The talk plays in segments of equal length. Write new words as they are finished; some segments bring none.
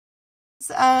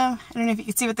I don't know if you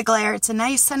can see with the glare, it's a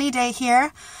nice sunny day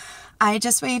here. I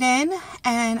just weighed in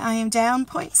and I am down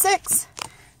 0.6.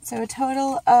 So a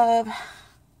total of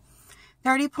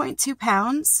 30.2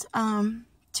 pounds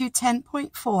to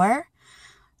 10.4.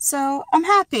 So I'm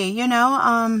happy, you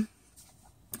know.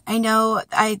 I know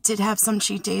I did have some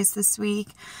cheat days this week,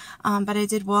 but I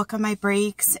did walk on my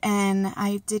breaks and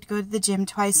I did go to the gym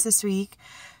twice this week.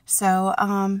 So,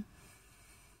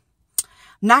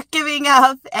 not giving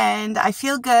up, and I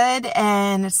feel good,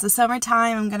 and it's the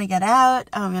summertime. I'm going to get out.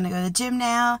 I'm going to go to the gym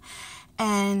now,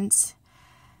 and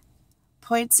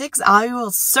 0.6, I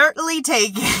will certainly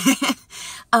take it.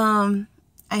 I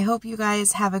hope you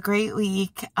guys have a great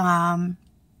week.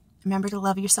 Remember to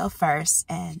love yourself first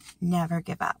and never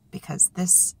give up, because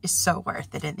this is so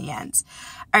worth it in the end.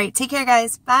 All right, take care,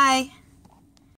 guys. Bye.